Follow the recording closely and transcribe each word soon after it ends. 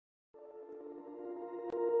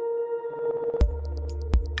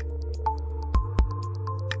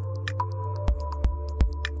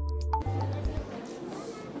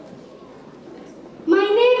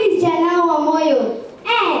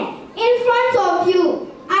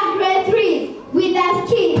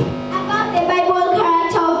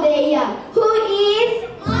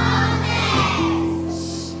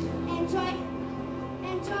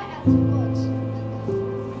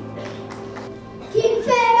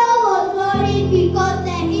because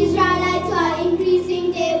the Israelites were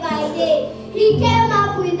increasing day by day, he came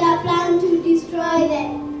up with a plan to destroy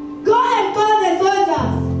them. Go and call the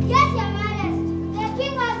soldiers. Yes, Your Majesty. The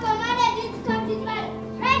king has commanded you to come to battle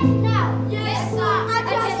right now. Yes, sir. At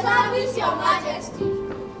your service, Your Majesty.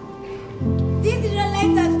 These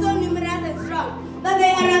Israelites are so numerous and strong that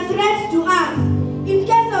they are a threat to us. In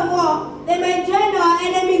case of war, they may join our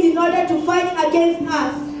enemies in order to fight against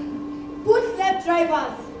us. Put slave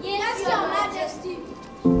drivers. Yes, Your Majesty.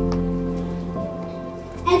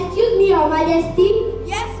 Excuse me, Your Majesty.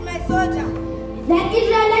 Yes, my soldier. The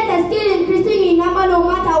Israelites are still increasing in number no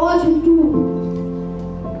matter what we do.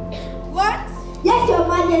 What? Yes, Your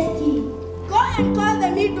Majesty. Go and call the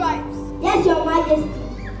midwives. Yes, Your Majesty.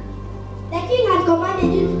 The king has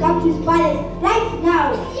commanded you to come to his palace right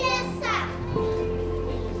now. Yes, sir.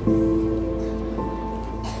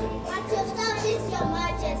 At your service, Your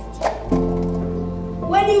Majesty.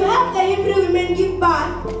 When you have the Hebrew women give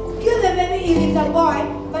birth, kill the baby if it's a boy,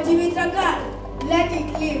 but if it's a girl, let it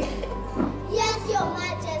live. Yes, Your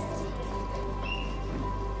Majesty.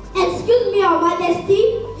 Excuse me, Your Majesty.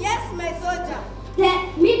 Yes, my soldier. The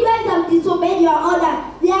midwives have disobeyed your order.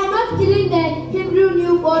 They are not killing the Hebrew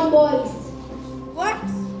newborn boys. What?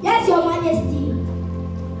 Yes, Your Majesty.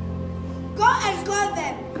 Go and call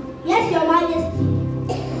them. Yes, Your Majesty.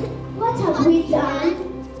 What have we done?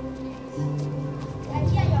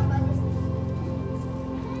 Here, Your Majesty.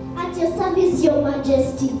 At your service, Your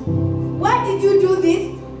Majesty. Why did you do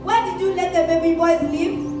this? Why did you let the baby boys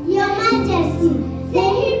live? Your Majesty, the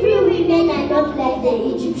Hebrew women are not like the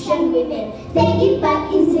Egyptian women. They give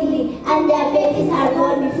birth easily and their babies are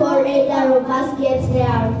born before either of us gets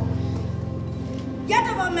there. Get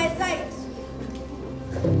over my sight.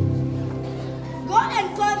 Go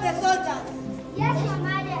and call the soldiers. Yes, Your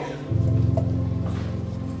Majesty.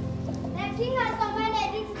 The king has commanded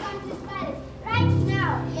you to come to his palace right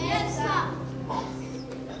now. Yes, sir.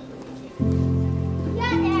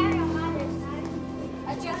 Here they are, Your Majesty.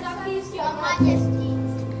 At your service, Your Majesty.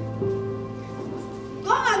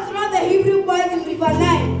 Go and throw the Hebrew boys in River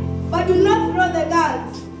Nile, but do not throw the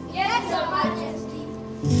girls. Yes, Your Majesty.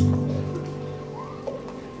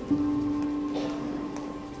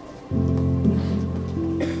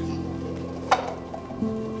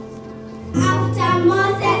 After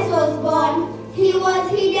Moses was born, he was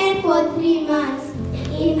hidden for 3 months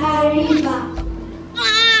in a river.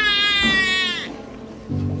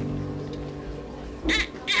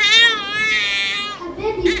 A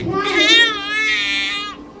baby crying.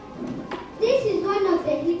 This is one of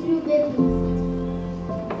the Hebrew babies.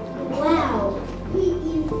 Wow, he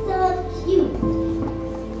is so cute.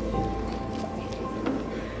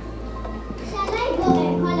 Shall I go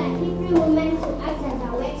and call a Hebrew woman to act as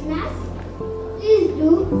a wet nurse? Please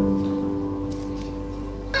do.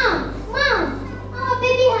 Mom, our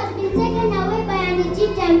baby has been taken away by an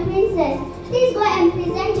Egyptian princess. Please go and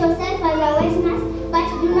present yourself as a wet nurse, but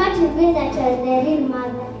do not reveal that you are the real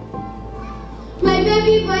mother. My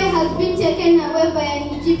baby boy has been taken away by an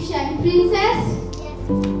Egyptian princess? Yes.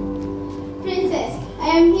 Princess, I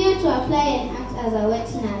am here to apply and act as a wet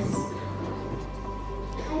nurse.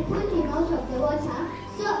 I pulled him out of the water,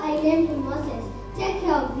 so I named him Moses. Take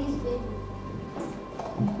care of this baby.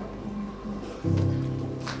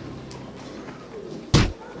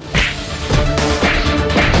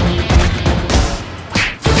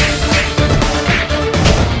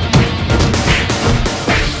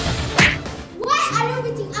 Why are you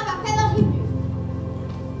beating up a fellow Hebrew?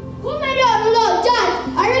 Who made you a law, Judge?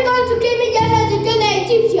 Are you going to kill me just as you killed the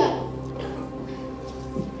Egyptian?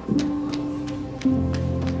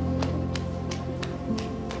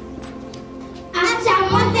 After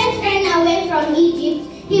Moses ran away from Egypt,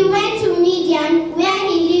 he went to Midian, where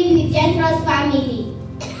he lived with Jethro's family.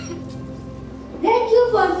 Thank you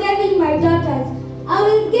for saving my daughters. I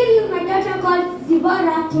will give you my daughter called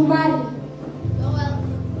Zipporah to marry. You're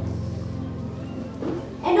welcome.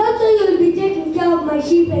 And also you will be taking care of my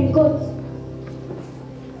sheep and goats.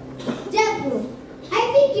 Jethro, I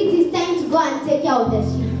think it is time to go and take care of the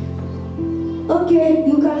sheep. Okay,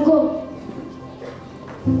 you can go.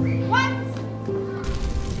 What?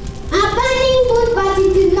 A burning bush, but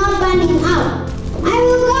it is not burning out. I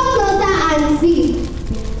will go closer and see.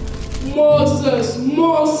 Moses,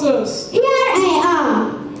 Moses! Here I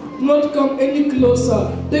am. Do not come any closer.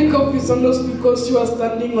 Take off your sandals because you are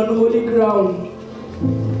standing on holy ground.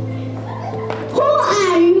 Who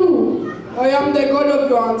are you? I am the God of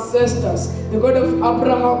your ancestors, the God of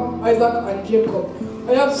Abraham, Isaac, and Jacob.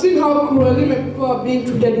 I have seen how cruelly my people are being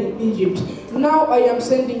treated in Egypt. Now I am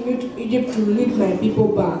sending you to Egypt to lead my people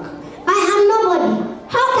back. I am nobody.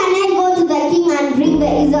 How can I go to the king and bring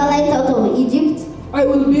the Israelites out of Egypt? I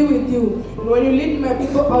will be with you. And when you lead my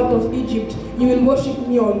people out of Egypt, you will worship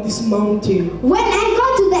me on this mountain. When I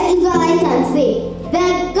go to the Israelites and say,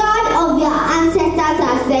 the God of your ancestors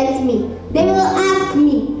has sent me, they will ask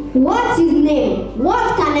me, what's his name?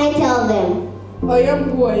 What can I tell them? I am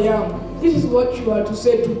who I am. This is what you are to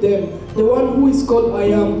say to them. The one who is called I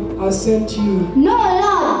am has sent you. No,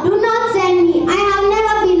 Lord, do not send me. I have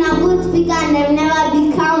never been a good speaker and have never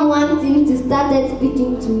become wanting to start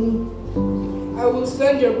speaking to me. I will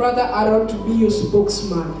send your brother Aaron to be your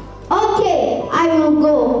spokesman. Okay, I will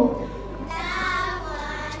go.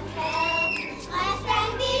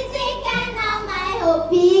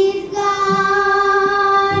 Hope is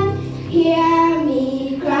gone. Hear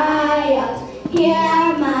me cry out.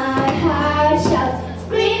 Hear my heart shout.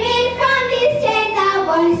 Screaming from these chains I've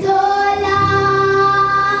borne so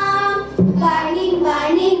long. Burning,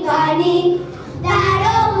 burning, burning. That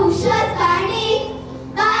old bush was burning.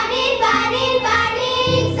 Burning, burning,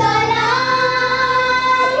 burning so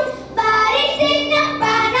long. But it did not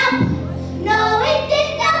burn up. No, it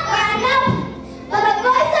did not burn up. But the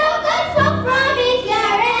voice of God spoke from it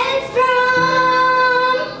clear and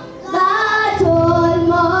strong. God told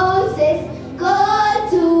Moses, go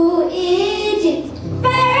to Egypt,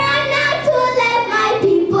 Pharaoh not to let my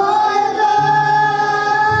people go.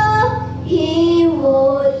 He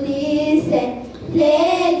would listen,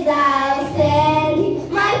 plagues I'll send him.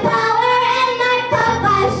 My power and my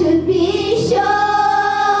purpose should be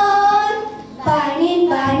shown. Burning,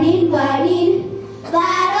 burning, burning,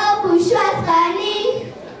 that old bush was burning.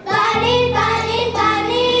 Burning, burning,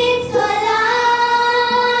 burning so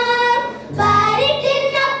long. But it did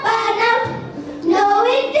not burn up. No,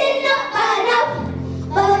 it did not burn up.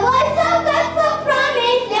 But the voice of God spoke from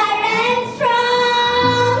it clear and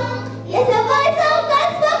strong. Yes, the voice of God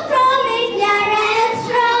spoke from it clear and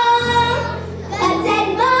strong. God said,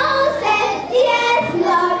 Moses, yes,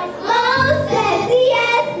 Lord. Moses,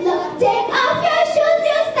 yes, Lord. Take off your shoes,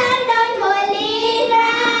 you stand on holy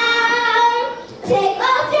ground. Take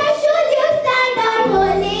off your shoes, you stand on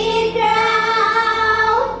holy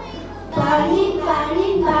ground. Burning,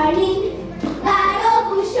 burning, burning. That old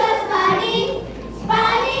bush was burning.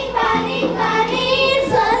 Burning, burning, burning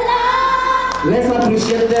so long. Let's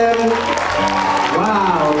appreciate them.